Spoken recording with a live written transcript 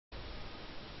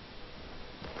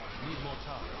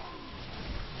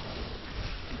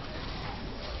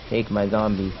Take my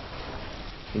zombie.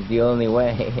 It's the only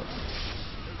way.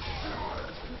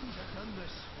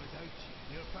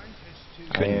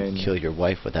 Couldn't kill your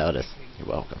wife without us. You're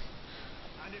welcome.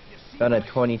 Got a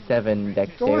 27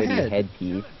 dexterity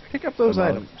headpiece. Pick up those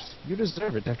items. You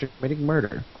deserve it after committing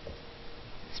murder.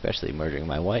 Especially murdering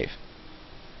my wife.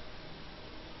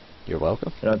 You're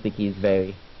welcome. I don't think he's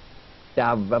very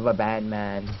of a bad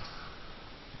man.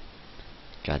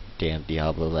 Goddamn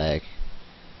Diablo lag.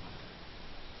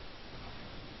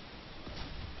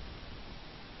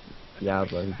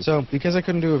 Diablo. So, because I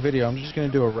couldn't do a video, I'm just going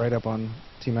to do a write-up on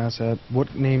Team Asset.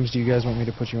 What names do you guys want me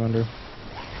to put you under?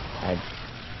 I'd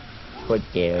put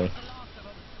Gary.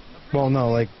 Well, no,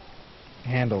 like,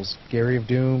 handles. Gary of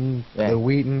Doom, The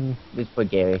Wheaton. Just put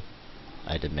Gary.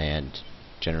 I demand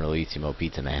Generalissimo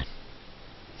Pizza Man.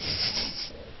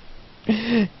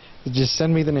 Just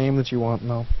send me the name that you want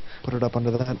and I'll put it up under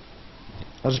that.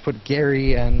 I'll just put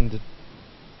Gary and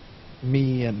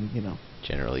me and, you know.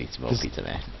 Generalissimo Pizza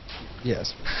Man.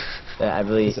 Yes. I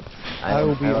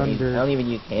don't even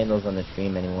use handles on the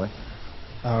stream anymore.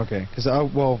 Oh, okay.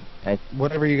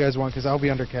 Whatever you guys want, because I'll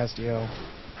be under Castiel.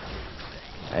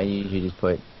 I usually just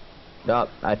put... Oh,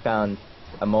 I found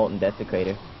a Molten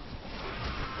Desecrator.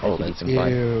 That should be some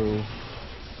fun. Ew.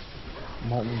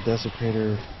 Molten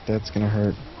Desecrator, that's gonna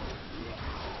hurt.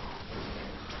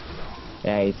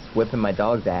 Yeah, he's whipping my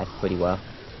dog's ass pretty well.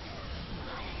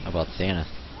 How about Santa?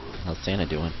 How's Santa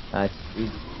doing?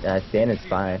 Santa's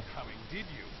fine.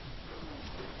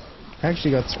 I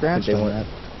actually got scratched on that.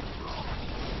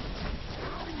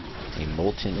 A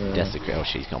Molten Desecrator. Oh,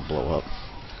 she's gonna blow up.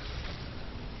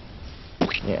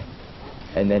 Yeah.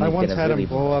 And then I once had him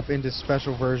blow up into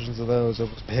special versions of those. I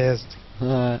was pissed.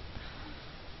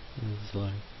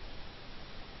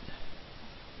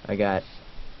 I got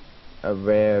a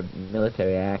rare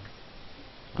military axe.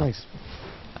 Nice.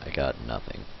 I got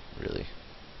nothing, really.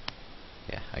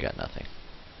 Yeah, I got nothing.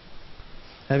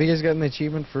 Have you guys gotten the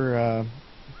achievement for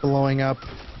blowing up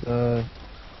the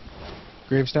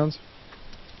gravestones?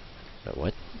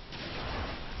 What?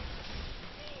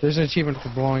 There's an achievement for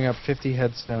blowing up 50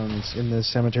 headstones in the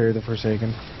Cemetery of the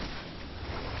Forsaken.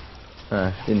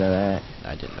 Didn't know that.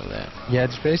 I didn't know that. Yeah,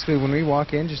 it's basically when we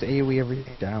walk in, just AoE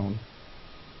everything down.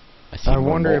 I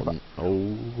wonder if...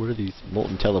 Oh, what are these?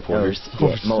 Molten teleporters. Oh,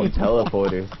 yeah, molten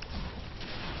teleporters.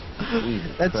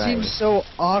 That seems so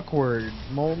awkward.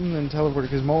 Molten and teleporter,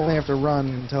 because Molten they have to run,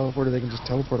 and teleporter they can just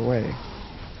teleport away.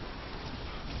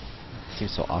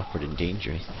 Seems so awkward and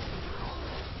dangerous.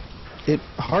 It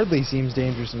hardly seems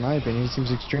dangerous in my opinion. It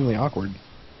seems extremely awkward.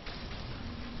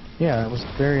 Yeah, it was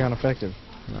very ineffective.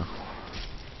 No.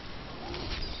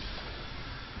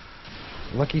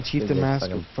 Lucky Chieftain Mask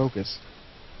of Focus.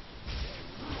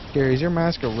 Gary, is your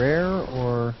mask a rare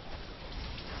or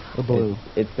a blue?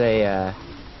 It's a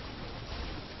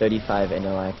 35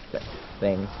 intellect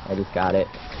thing. I just got it.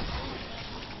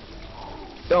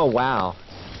 Oh wow!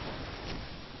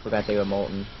 Forgot they were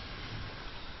molten.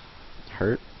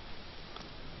 Hurt?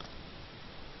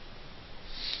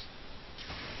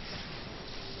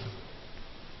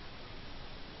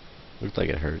 Looked like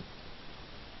it hurt.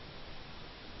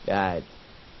 Yeah, it's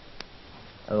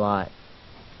a lot.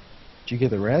 Did you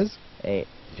get the res? Hey.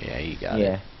 Yeah, you got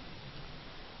it.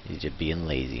 You're just being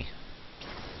lazy.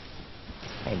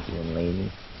 I'm being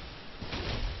lazy.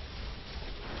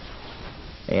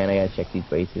 Hang on, I gotta check these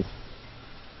braces.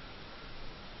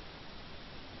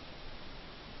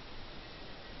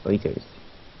 Bracers.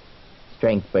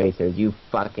 Strength bracers, you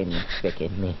fucking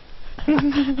sickin' me.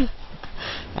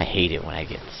 I hate it when I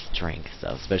get strength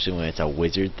stuff, especially when it's a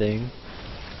wizard thing.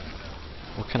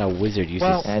 What kind of wizard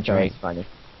uses strength? Funny.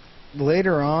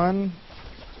 Later on,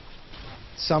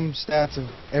 some stats of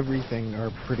everything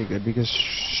are pretty good because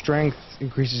strength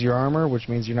increases your armor, which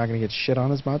means you're not going to get shit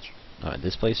on as much.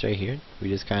 This place right here, we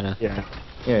just kind of... Yeah.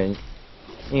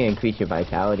 You increase your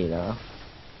vitality, though.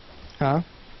 Huh?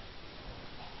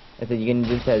 I said you can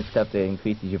just have stuff that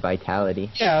increases your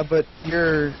vitality. Yeah, but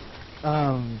your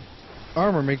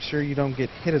armor makes sure you don't get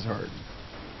hit as hard.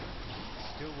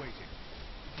 Still waiting.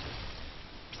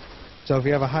 So if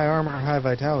you have a high armor and high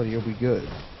vitality, you'll be good.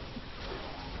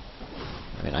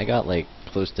 I mean, I got like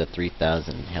close to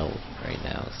 3,000 health right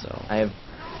now, so... I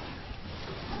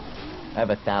have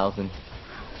 1,000.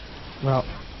 Well,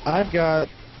 I've got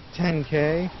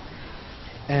 10k,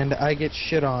 and I get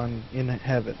shit on in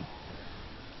heaven.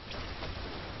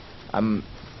 I'm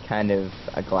kind of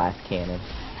a glass cannon.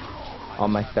 All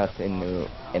my stuff's in the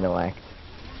intellect.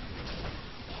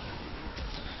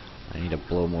 I need to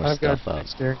blow more I've stuff got up.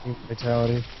 dexterity,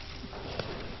 vitality.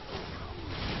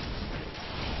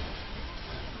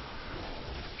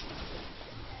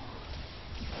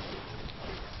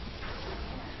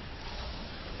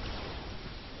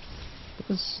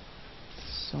 is the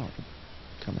sun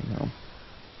coming home?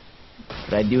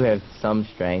 But I do have some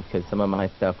strength because some of my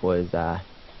stuff was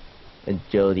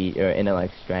agility or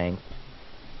intellect strength.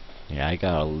 Yeah, I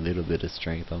got a little bit of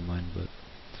strength on mine, but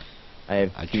I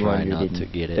have I try not to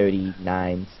get it.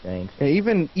 239 strength. Yeah,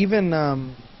 even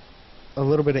a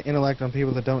little bit of intellect on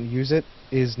people that don't use it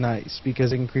is nice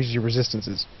because it increases your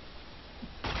resistances.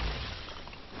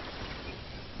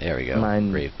 There we go.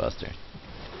 Mine- Brave Buster.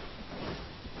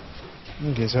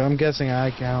 Okay, so I'm guessing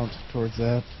I count towards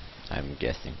that. I'm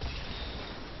guessing.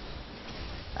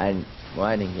 I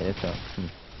didn't get it so.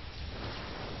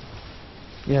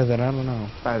 Yeah, then I don't know.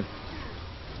 I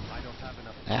don't have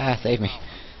enough. Ah, save me.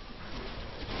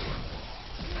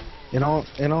 In all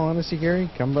honesty, Gary,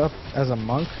 come up as a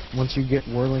monk once you get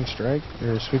Whirling Strike,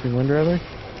 or Sweeping Wind rather,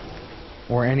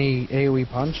 or any AoE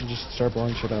punch, and just start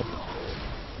blowing shit up.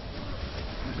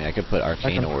 I mean, I could put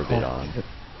Arcane Orbit on.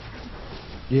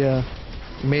 Yeah.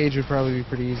 Mage would probably be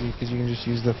pretty easy, because you can just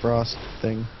use the frost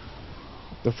thing.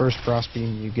 The first frost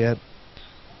beam you get.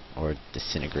 Or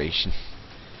Disintegration.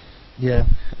 Yeah.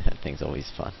 That thing's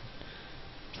always fun.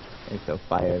 There's so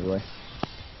fire everywhere.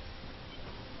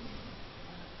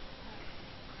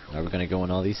 Are we gonna go on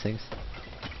all these things?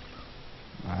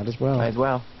 Might as well. Might as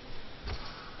well.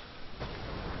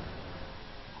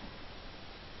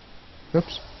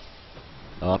 Oops.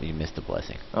 Oh, you missed a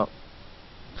blessing. Oh,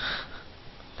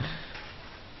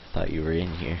 Thought you were in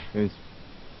here. it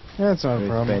That's not a was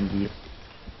problem. trendy.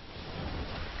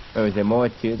 Oh, is there more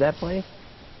to that place?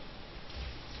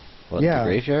 What, Yeah.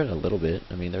 the graveyard? A little bit.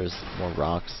 I mean, there's more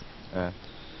rocks.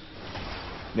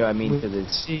 No, I mean With to the.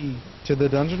 see to the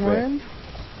dungeon we're Right. in?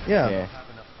 Yeah. Yeah.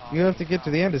 You have to get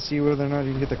to the end to see whether or not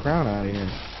you can get the crown out of here.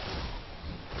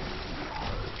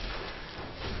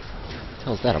 What the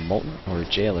hell is that, a Molten or a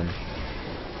Jailer?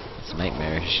 It's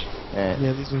nightmarish.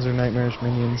 Yeah, these ones are nightmarish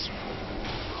minions.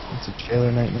 It's a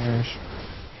jailer nightmarish.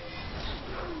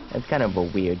 That's kind of a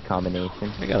weird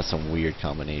combination. I got some weird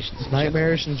combinations. in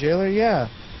Nightmarish and jailer, yeah.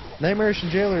 Nightmarish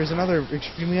and jailer is another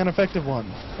extremely ineffective one.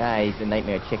 Ah, he's a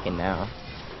nightmare chicken now.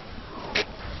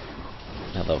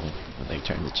 I love them when they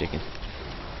turn the chicken.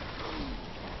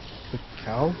 The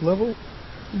cow level?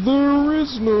 There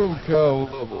is no cow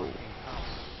level.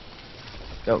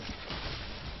 So,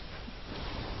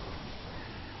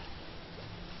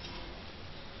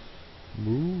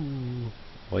 Ooh.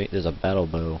 Wait, there's a battle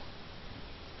bow.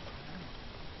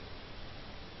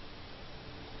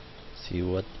 See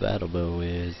what the battle bow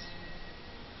is.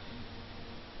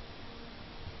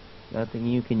 nothing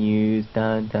you can use.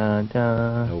 Dun dun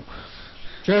dun. Nope.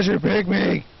 Treasure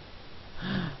pygmy!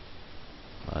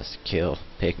 Must kill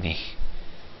pygmy.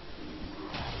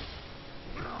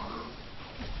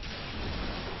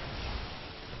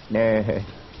 Nerd.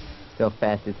 Still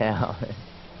fast as hell.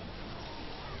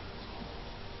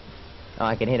 Oh,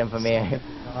 I can hit him from here.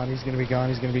 God, he's gonna be gone,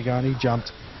 he's gonna be gone. He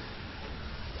jumped.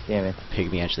 Damn it.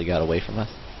 Pygmy actually got away from us.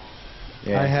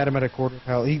 Yeah. I had him at a quarter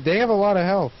health. They have a lot of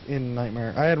health in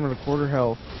Nightmare. I had him at a quarter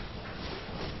health.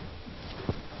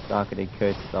 Socketed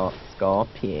cursed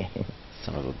scorpion.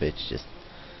 Son of a bitch just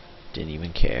didn't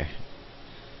even care.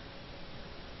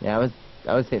 Yeah,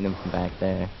 I was hitting him from back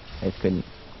there. I just couldn't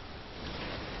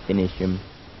finish him.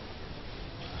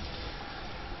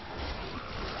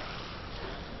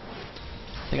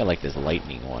 I think I like this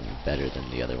lightning one better than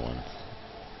the other ones.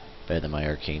 Better than my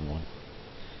arcane one.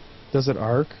 Does it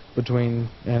arc between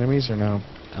enemies or no?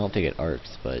 I don't think it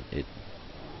arcs, but it...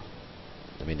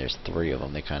 I mean, there's 3 of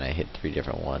them. They kind of hit 3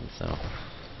 different ones, so...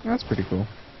 That's pretty cool.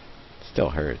 It still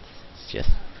hurts. It's just...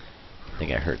 I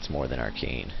think it hurts more than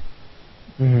arcane.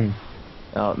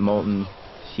 Mm-hmm. Oh, molten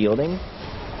shielding?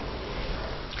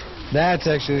 That's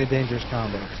actually a dangerous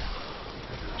combo.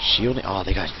 Shielding? Oh,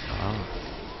 they got... Oh.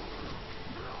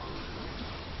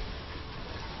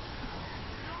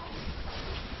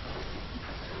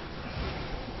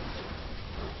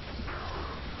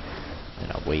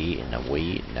 And I wait, and I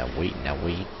wait, and I wait, and I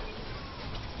wait.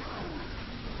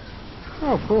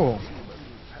 Oh, cool.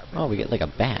 Oh, we get like a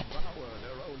bat.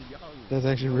 That's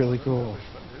actually really cool.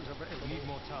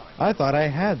 I thought I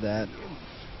had that.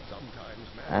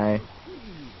 I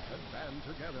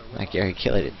Not Gary,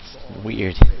 kill it. It's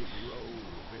weird.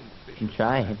 am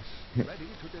trying.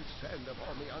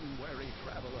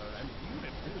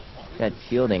 That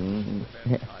shielding.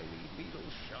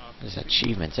 There's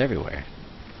achievements everywhere.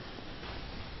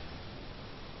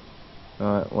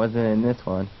 Oh, it wasn't in this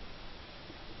one.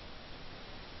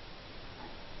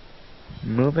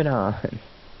 Moving on.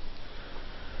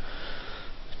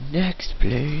 Next,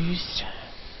 please.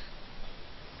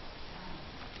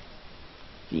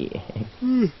 Yeah.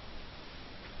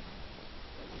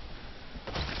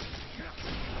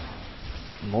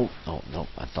 Molten. Oh, no.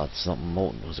 I thought something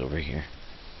molten was over here.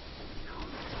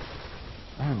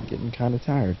 I'm getting kind of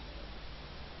tired.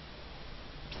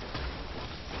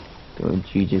 Don't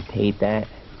you just hate that?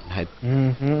 I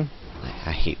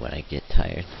hate when I get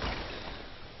tired.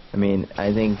 I mean,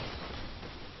 I think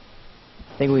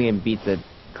we can beat the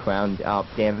crown. Oh,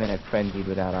 damn it, I frenzied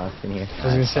without Austin here. I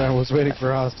was gonna say I was waiting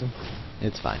for Austin.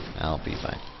 It's fine. I'll be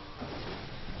fine.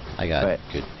 I got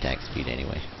good attack speed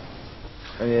anyway.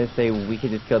 I was gonna say we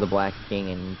could just kill the Black King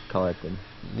and call it the.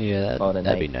 Yeah, call it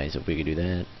that'd be nice if we could do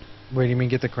that. Wait, you mean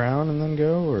get the crown and then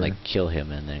go, or Like kill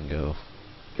him and then go.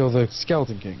 kill the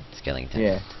Skeleton King? Skeleton.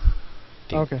 Yeah.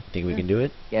 Okay. Think we can do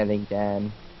it? Yeah, I think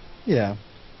Dan. Yeah.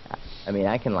 I mean,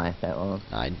 I can last that long.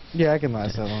 Yeah, I can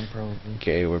last that long probably.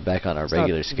 Okay, we're back on our It's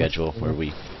regular not- schedule where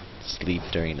we sleep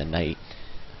during the night.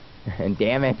 And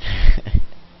damn it.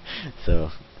 So,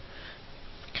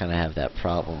 kind of have that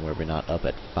problem where we're not up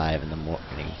at 5 in the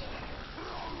morning.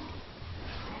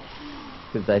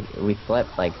 Because we slept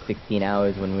like 16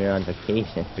 hours when we were on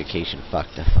vacation. Vacation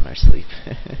fucked us on our sleep.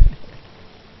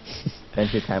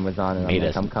 Adventure Time was on and Made I'm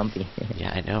us- like, I'm comfy.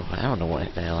 Yeah, I know. I don't know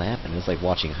what the hell happened. It was like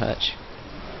watching Hutch.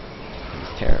 It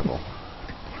was terrible.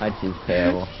 Hutch is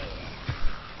terrible.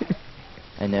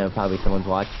 I know, probably someone's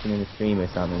watching in the stream or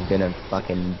something, gonna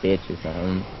fucking bitch or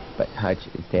something, but Hutch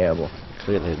is terrible.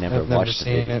 Clearly, never I've never watched the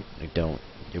seen video. it. Like, don't.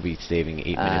 You'll be saving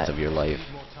 8 minutes of your life.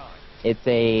 It's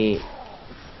a...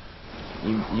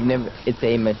 You never...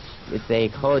 It's a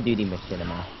Call of Duty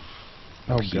machinima.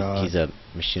 Oh god. He's a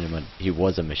machinima. He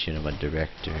was a machinima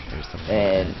director or something.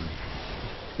 And... Like that.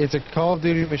 It's a Call of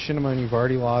Duty machinima, and you've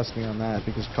already lost me on that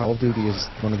because Call of Duty is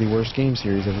one of the worst game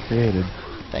series ever created.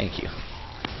 Thank you.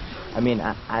 I mean,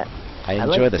 I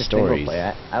enjoy like the stories.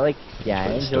 I like... Yeah,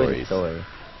 I enjoy the story.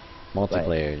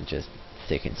 Multiplayer and just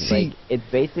sticking to Like, it's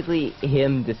basically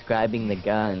him describing the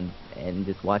guns and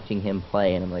just watching him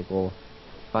play, and I'm like, well,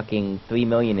 fucking 3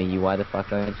 million of you, why the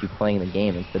fuck aren't you playing the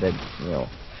game instead of, you know...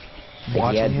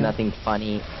 Like, he had nothing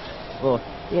funny. Well,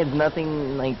 he had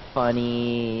nothing, like,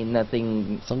 funny,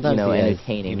 nothing, Sometimes you know, he has,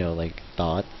 entertaining. you know, like,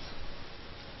 thoughts.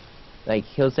 Like,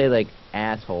 he'll say, like,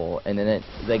 asshole, and then it,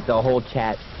 like, the whole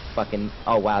chat fucking...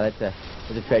 Oh, wow, that's a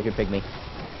treasure pygmy.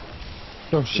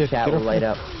 Oh The shit, chat get will off light me.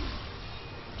 up.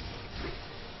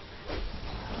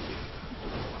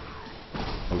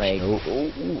 Oh, Like...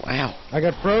 oh, ow. I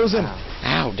got frozen. Wow.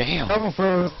 Ow, damn. Double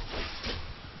frozen.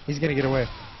 He's gonna get away.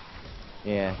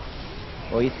 Yeah.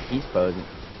 Well, he's frozen.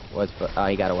 Oh,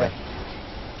 he got away.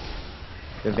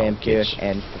 The vampire bitch.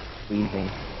 and freezing.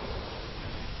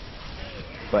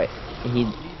 But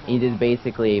he just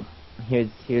basically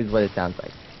here's what it sounds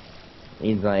like.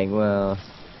 He's like, well,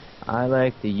 I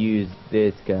like to use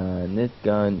this gun. This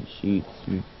gun shoots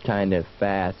kind of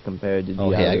fast compared to the Oh,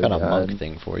 other hey, I got a gun. monk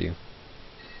thing for you.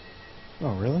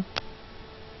 Oh really?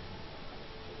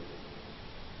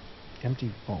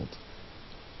 Empty vault.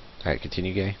 Alright,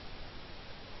 continue, Gay.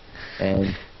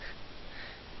 And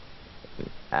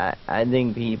I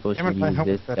think people should use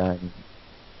this gun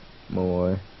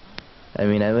more. I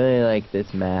mean, I really like this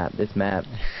map. This map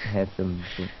has some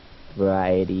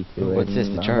variety to it. What's this?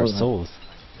 The Jar of Souls.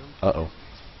 Uh-oh.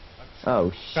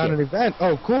 Oh, Found an shit. event.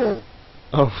 Oh cool.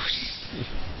 Oh,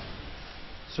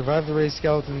 Survive the raised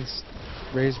skeletons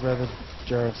raised by the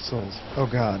Jar of Souls. Oh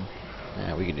god.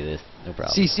 yeah, we can do this. No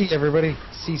problem. CC everybody.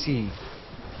 CC.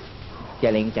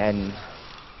 Skellington.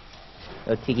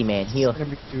 Oh, Tiki Man, heal. It's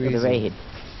gonna be too For the easy. raid.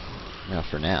 Now,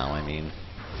 for now, I mean...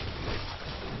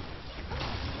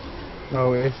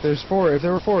 Oh, if there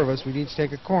were 4 of us, we'd each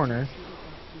take a corner.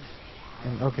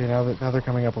 And okay, now they're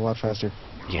coming up a lot faster.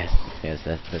 Yes,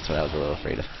 that's what I was a little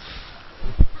afraid of.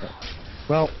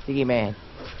 Well, Tiki Man.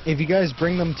 if you guys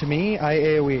bring them to me, I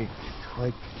AoE.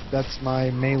 Like, that's my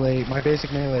melee, my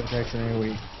basic melee attacks in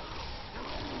AoE.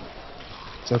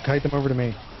 So kite them over to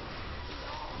me.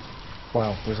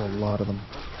 Wow, there's a lot of them.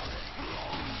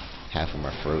 Half of them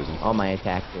are frozen. All my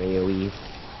attacks are AoEs.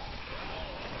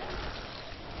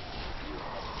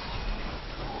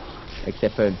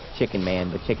 Except for Chicken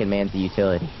Man, but Chicken Man's a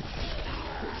utility.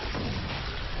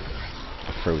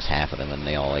 I froze half of them and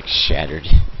they all, like, shattered.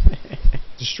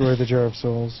 Destroy the Jar of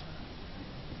Souls.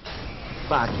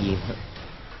 Fuck you.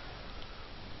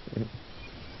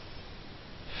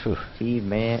 Phew. Gee,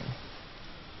 man.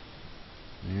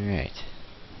 Alright.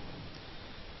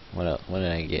 What else? What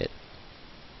did I get?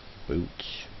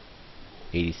 Boots.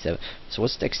 87. So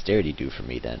what's dexterity do for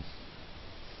me then?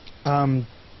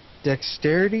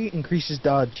 Dexterity increases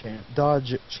dodge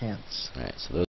chance. Alright, so those